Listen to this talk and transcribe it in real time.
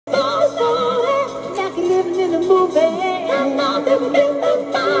You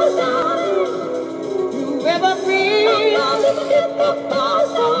ever feel like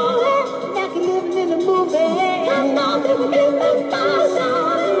you're living in a movie? You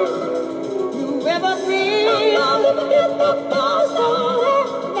ever feel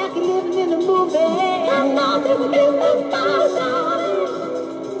like you're living in a movie?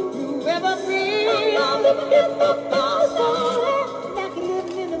 You ever feel like you're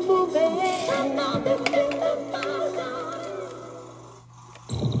living in a movie?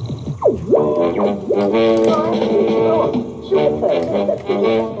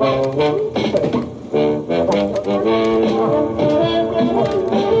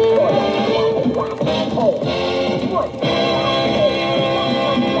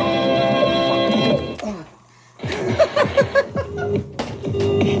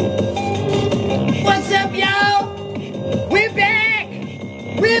 What's up, y'all? We're back!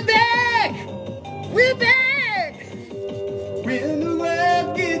 We're back! We're back! When the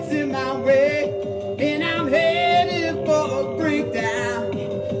world gets in my way and I'm headed for a breakdown,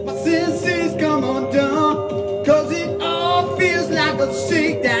 my senses come undone, cause it all feels like a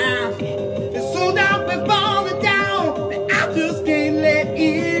shakedown. It's so down before the down that I just can't let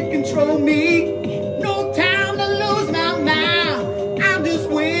it control me. No time to lose my mind, I'm just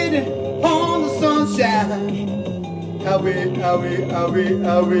waiting on the sunshine. Away.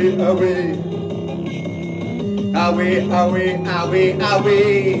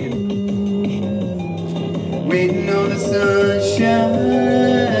 Waiting on the sunshine.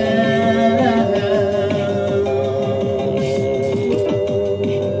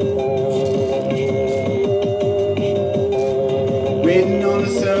 Waiting on the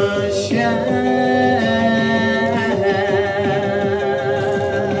sunshine.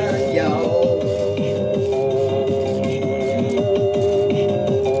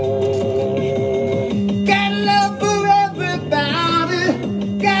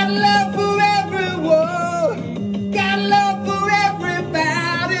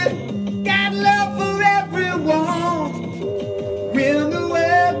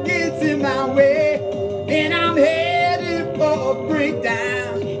 And I'm headed for a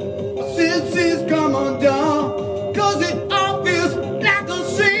breakdown. My senses come undone, cause it all feels like a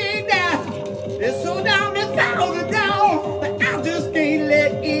shakedown. It's so down and foul the down, but I just can't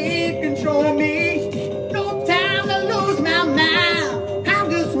let it control me. No time to lose my mind, I'm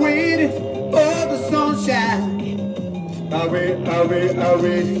just waiting for the sunshine.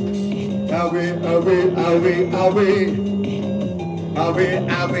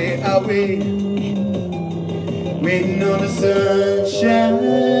 Away. Waiting on the sunshine.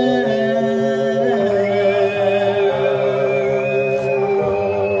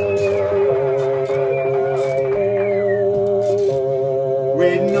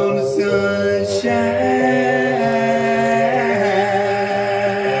 Waiting on the sunshine.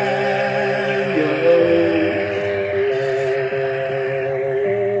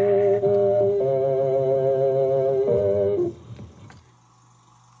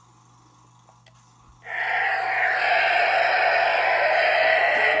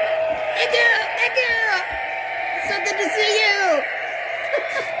 Hey girl, so good to see you.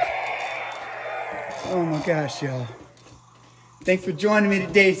 Oh my gosh, y'all. Thanks for joining me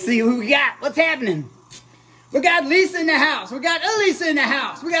today. See who we got. What's happening? We got Lisa in the house. We got Elisa in the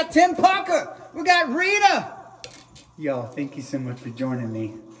house. We got Tim Parker. We got Rita. Y'all, thank you so much for joining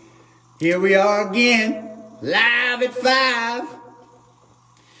me. Here we are again, live at 5.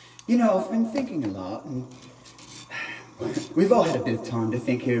 You know, I've been thinking a lot, and we've all had a bit of time to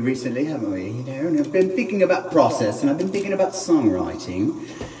think here recently, haven't we? You know, and I've been thinking about process, and I've been thinking about songwriting,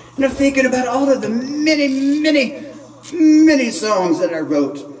 and I'm thinking about all of the many songs that I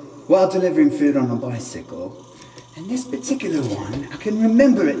wrote while delivering food on a bicycle. And this particular one, I can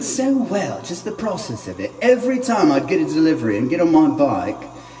remember it so well, just the process of it. Every time I'd get a delivery and get on my bike,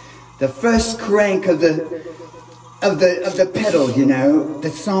 the first crank of the pedal, you know,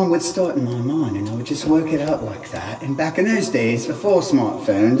 the song would start in my mind, and I would just work it out like that. And back in those days, before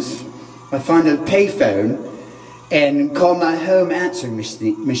smartphones, I'd find a payphone and call my home answering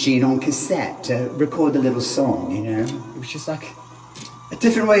machine on cassette to record the little song, you know. It was just like a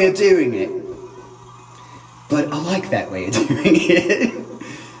different way of doing it. But I like that way of doing it.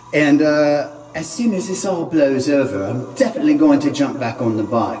 And as soon as this all blows over, I'm definitely going to jump back on the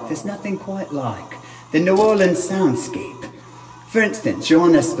bike. There's nothing quite like the New Orleans soundscape. For instance, you're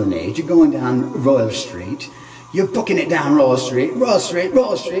on Esplanade, you're going down Royal Street, you're booking it down Royal Street, right?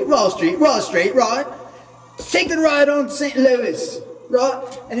 Take the ride on St. Louis,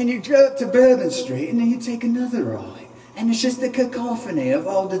 right? And then you go up to Bourbon Street, and then you take another ride. And it's just the cacophony of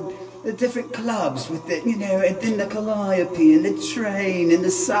all the different clubs with the, you know, and then the calliope and the train and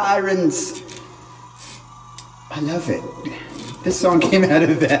the sirens. I love it. This song came out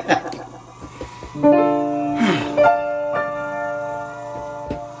of that.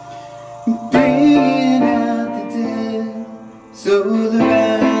 Bringing out the dead, so the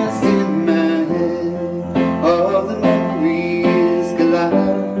rest in my head, all the memories collide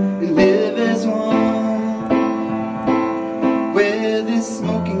and live as one. Where this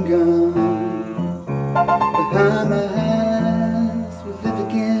smoking gun behind my eyes will live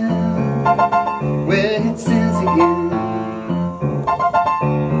again, where it sings again.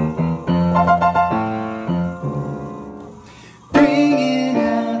 Bringing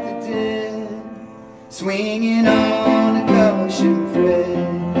out the dead, swinging on a caution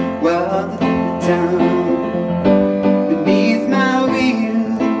thread, while the town beneath my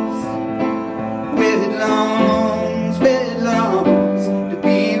wheels, where it longs to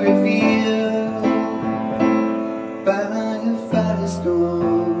be revealed by a firestorm.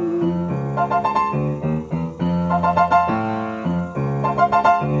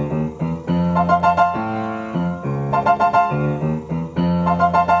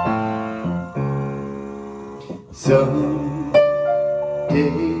 Someday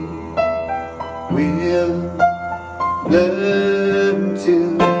we'll learn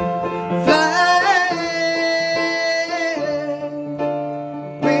to fly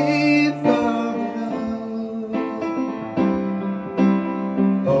away from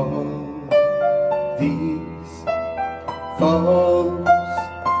all these false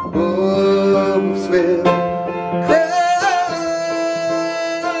hopes will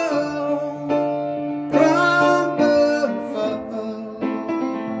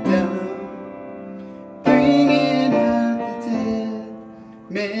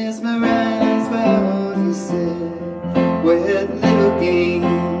mesmerized by all you said, where the little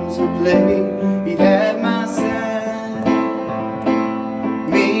games we play, he'd have my side.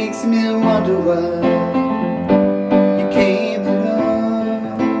 Makes me wonder why you came at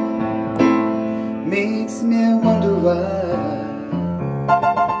all. Makes me wonder why.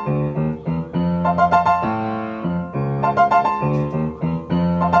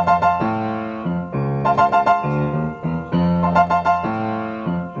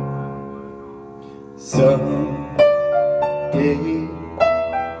 Someday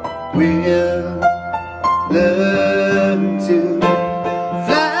we'll learn to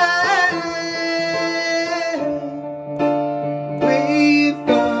fly away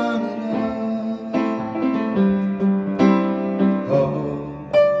from it all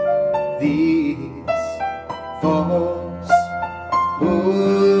these false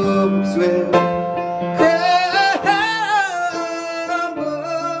hopes will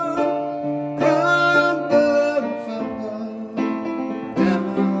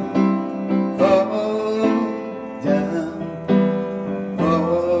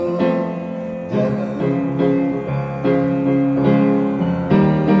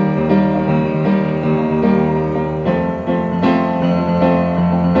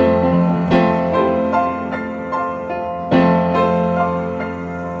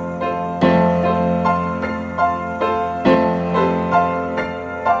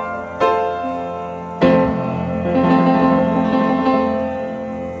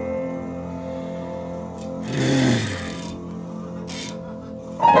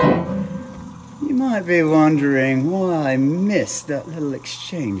You might be wondering why I missed that little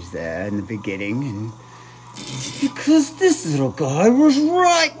exchange there in the beginning, and it's because this little guy was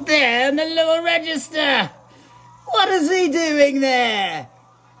right there in the little register. What is he doing there?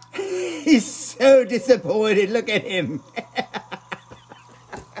 He's so disappointed. Look at him.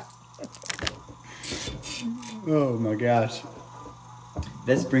 Oh my gosh.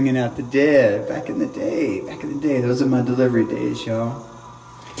 That's bringing out the dead. Back in the day. Those are my delivery days, y'all.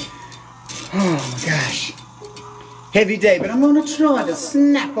 Oh my gosh. Heavy day, but I'm going to try to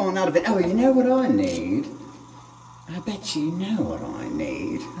snap on out of it. Oh, you know what I need? I bet you know what I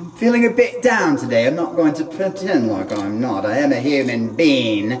need. I'm feeling a bit down today. I'm not going to pretend like I'm not. I am a human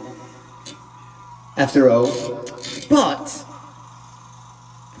being, after all. But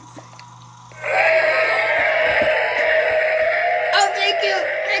oh, thank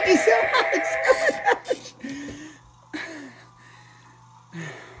you so much.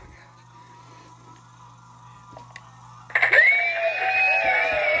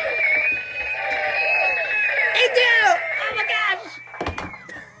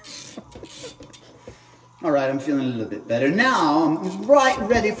 Alright, I'm feeling a little bit better. Now, I'm right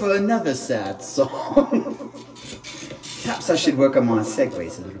ready for another sad song. Perhaps I should work on my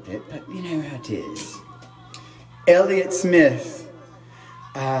segues a little bit, but you know how it is. Elliott Smith,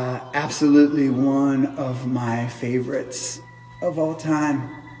 absolutely one of my favorites of all time.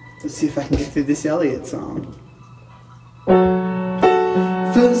 Let's see if I can get through this Elliott song.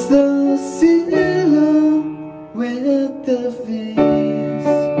 First the silhouette, the face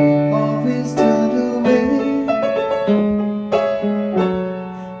always turned away,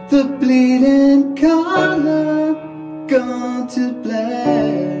 the bleeding color gone to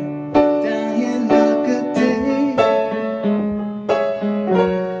black, dying like a day.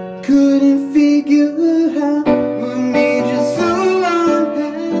 Couldn't figure out what made you so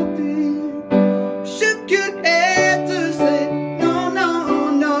unhappy. Shook your head to say no,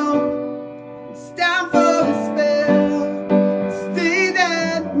 no, no. It's time for a spell. Stay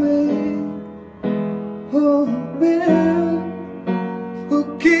that way. Oh well,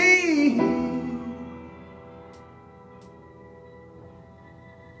 okay.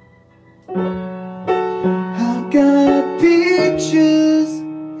 I got pictures,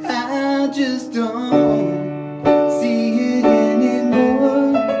 I just don't see it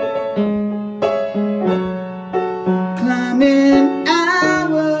anymore. Climbing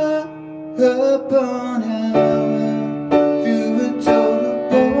hour upon hour through a total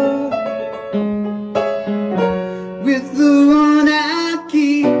bore, with the one I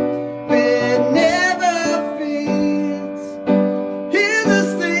keep where it never fades. Hear the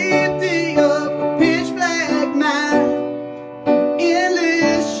safety of a pitch black mind,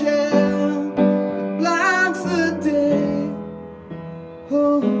 endless shell that blocks the day.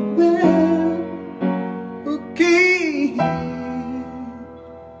 Oh well, okay.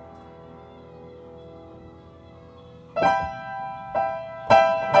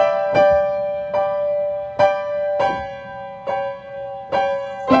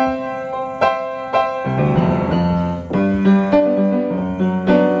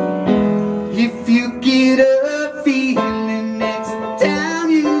 If you get a feeling next time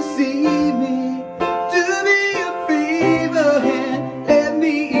you see me, do me a favor and let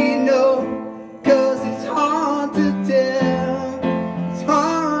me know, 'cause it's hard to tell, it's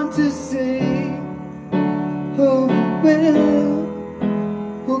hard to say. Oh well,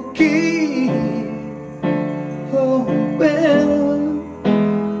 okay. Oh well,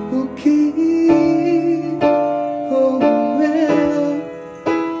 okay. Oh well,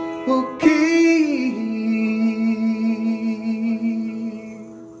 okay.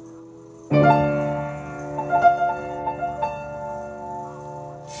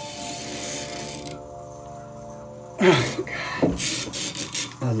 Oh God,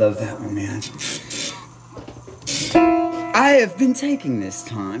 I love that one, man. I have been taking this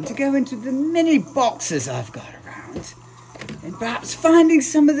time to go into the many boxes I've got around and perhaps finding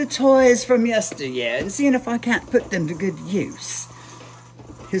some of the toys from yesteryear and seeing if I can't put them to good use.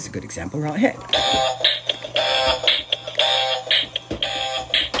 Here's a good example right here.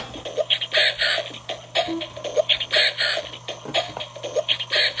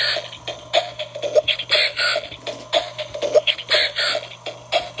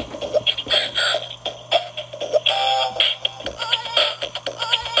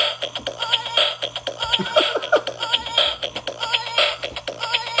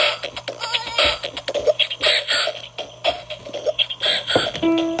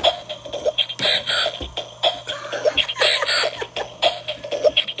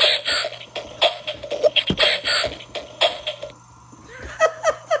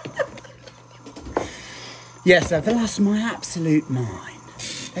 Yes, I've lost my absolute mind.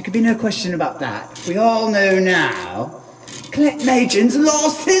 There could be no question about that. We all know now, Clint Maedgen's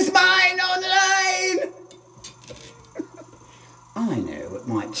lost his mind online! I know what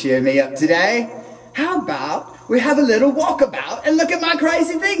might cheer me up today. How about we have a little walkabout and look at my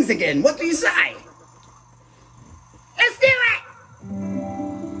crazy things again? What do you say? Let's do it!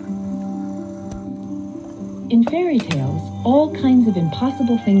 In fairy tales, all kinds of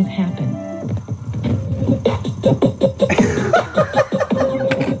impossible things happen.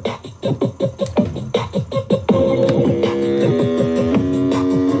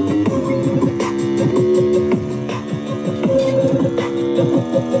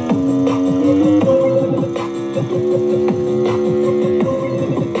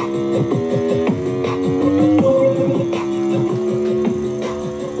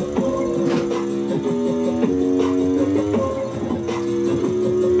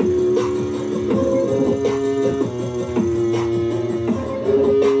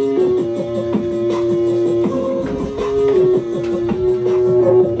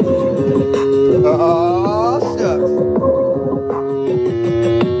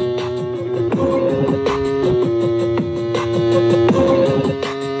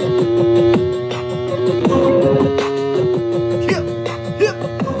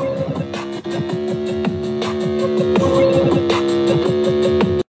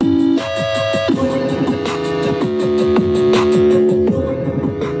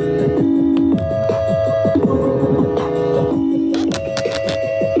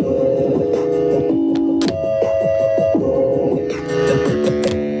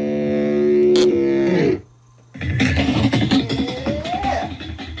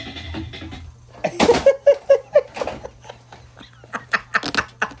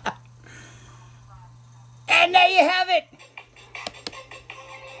 And there you have it.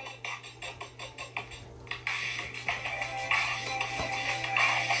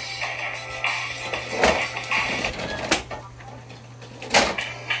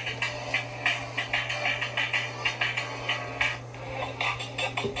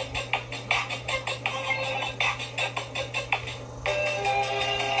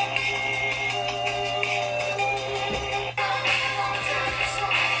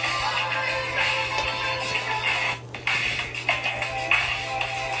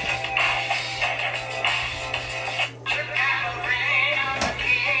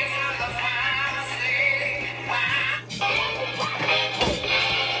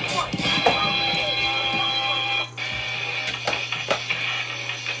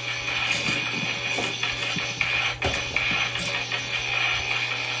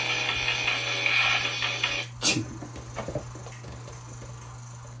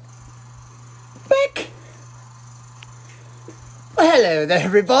 Back. Well, hello there,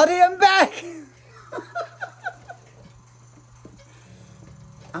 everybody. I'm back.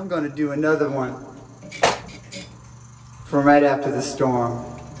 I'm going to do another one from right after the storm.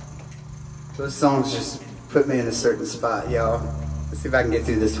 Those songs just put me in a certain spot, y'all. Let's see if I can get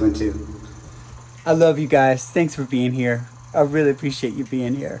through this one too. I love you guys. Thanks for being here. I really appreciate you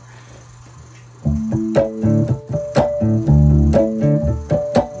being here.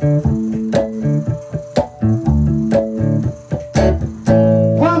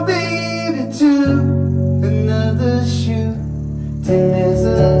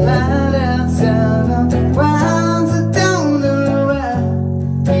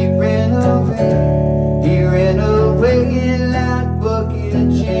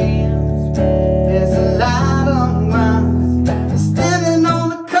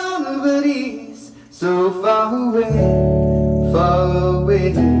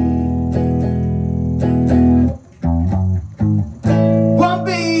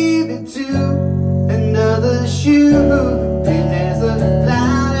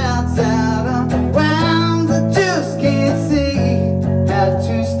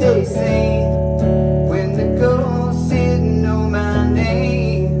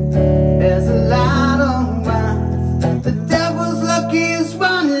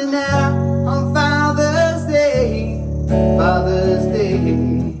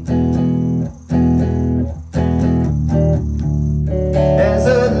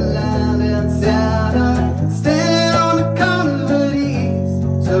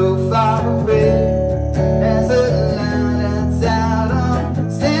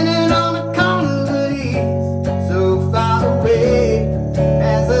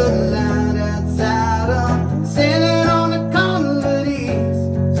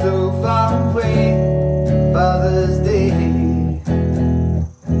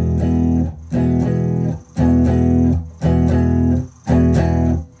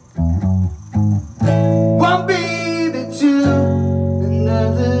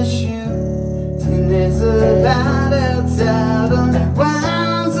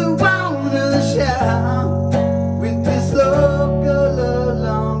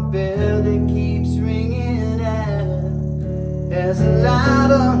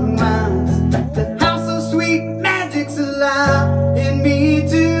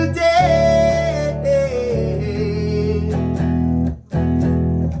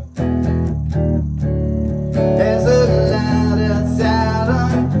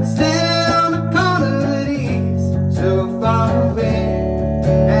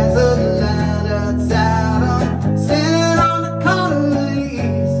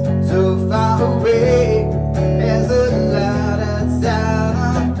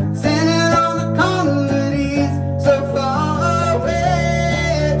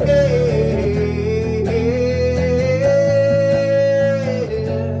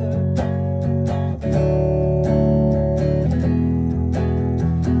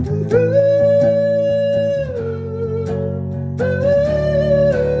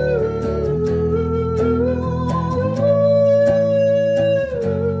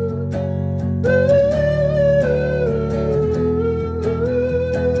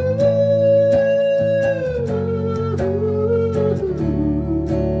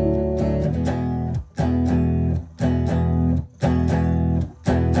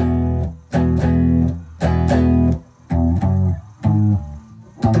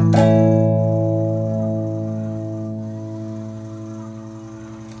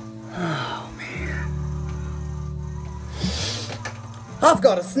 I've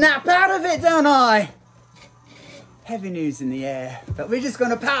got to snap out of it, don't I? Heavy news in the air, but we're just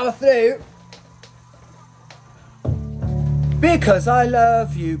going to power through. Because I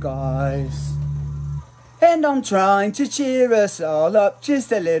love you guys. And I'm trying to cheer us all up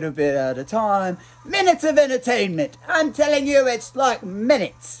just a little bit at a time. Minutes of entertainment. I'm telling you, it's like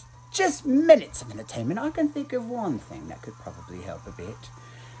minutes. Just minutes of entertainment. I can think of one thing that could probably help a bit.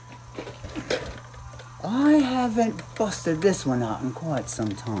 I haven't busted this one out in quite some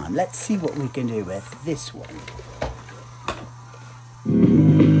time. Let's see what we can do with this one.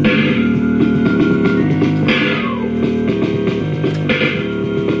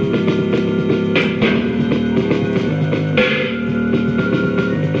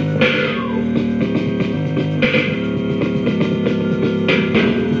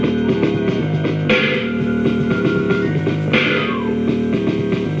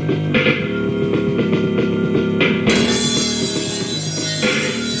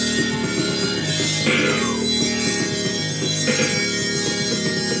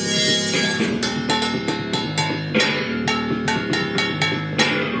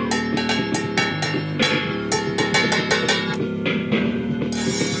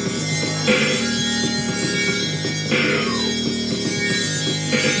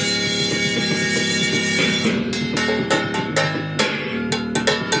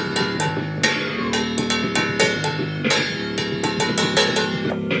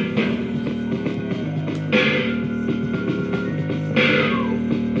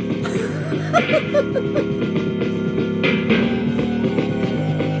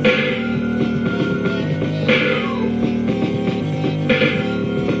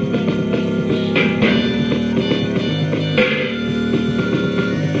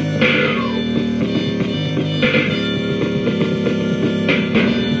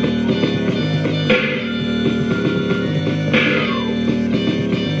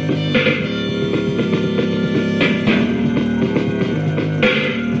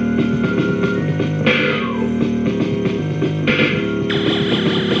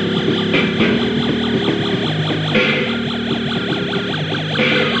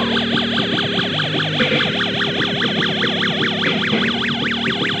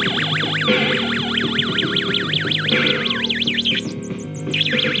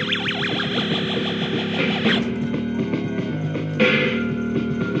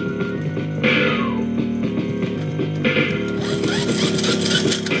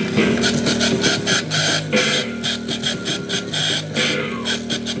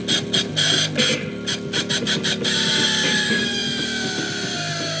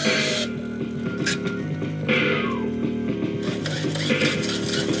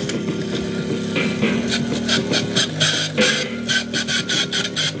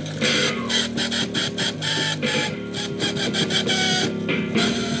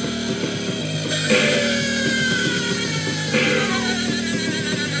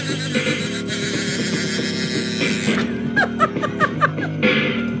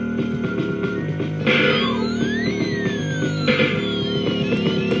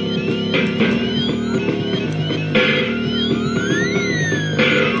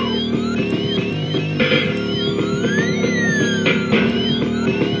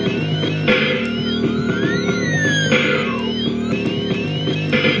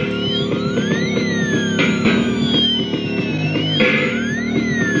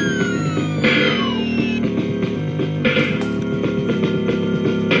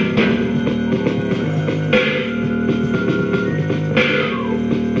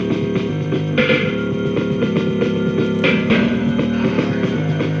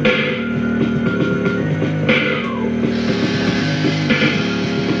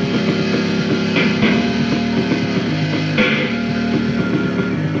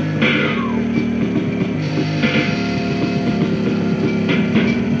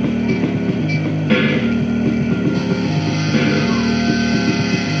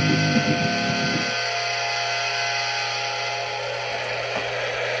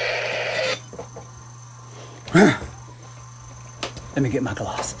 Let me get my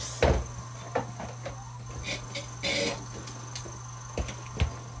glasses.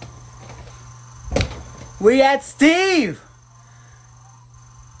 We had Steve!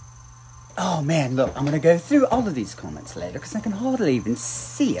 Oh man, look, I'm going to go through all of these comments later because I can hardly even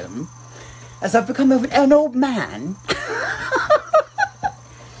see them as I've become an old man.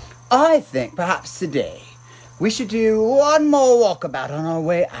 I think perhaps today we should do one more walkabout on our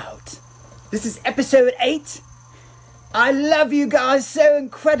way out. This is episode 8. I love you guys so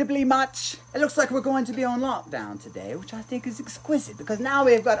incredibly much. It looks like we're going to be on lockdown today, which I think is exquisite because now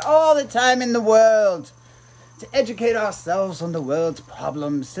we've got all the time in the world to educate ourselves on the world's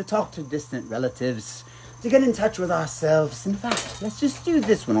problems, to talk to distant relatives, to get in touch with ourselves. In fact, let's just do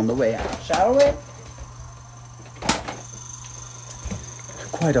this one on the way out, shall we?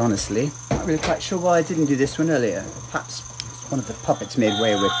 Quite honestly, not really quite sure why I didn't do this one earlier. Perhaps one of the puppets made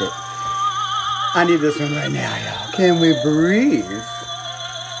way with it. I need this one right now, y'all. Can we breathe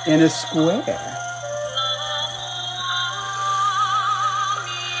in a square?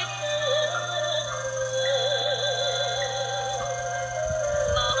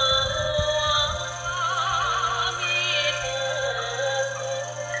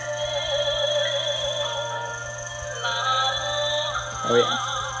 Oh yeah.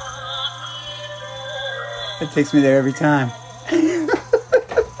 It takes me there every time.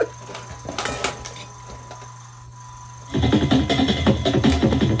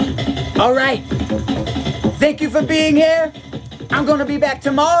 All right. Thank you for being here. I'm gonna be back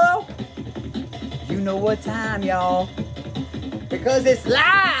tomorrow. You know what time, y'all. Because it's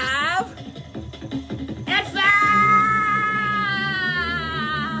live at 5.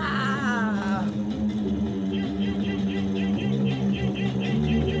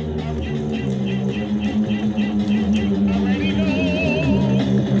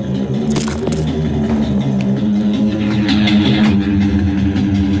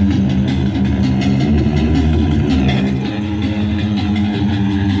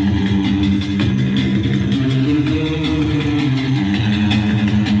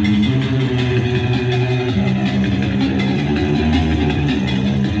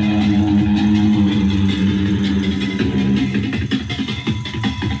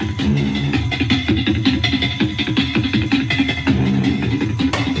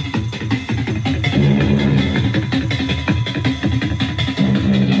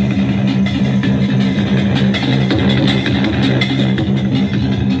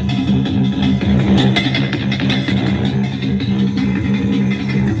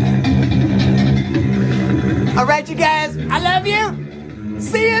 All right, you guys, I love you.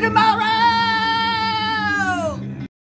 See you tomorrow.